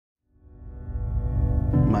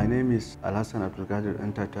My name is Alhassan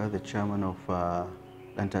Dantata, the chairman of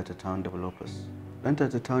Dantata Town Developers.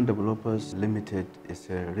 Dantata Town Developers Limited is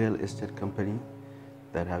a real estate company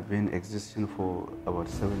that have been existing for about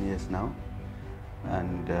 7 years now,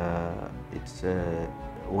 and it's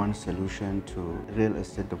one solution to real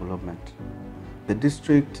estate development. The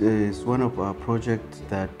district is one of our projects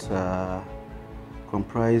that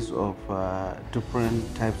comprise of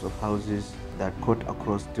different types of houses that cut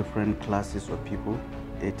across different classes of people.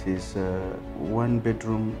 It is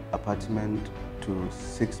one-bedroom apartment to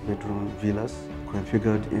 6-bedroom villas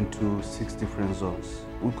configured into 6 different zones.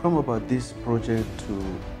 We come about this project to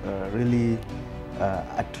really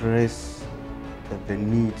address the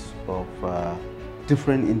needs of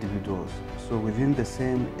different individuals. So within the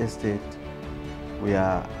same estate, we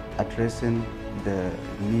are addressing the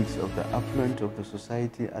needs of the affluent of the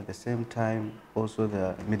society, at the same time also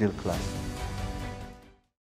the middle class.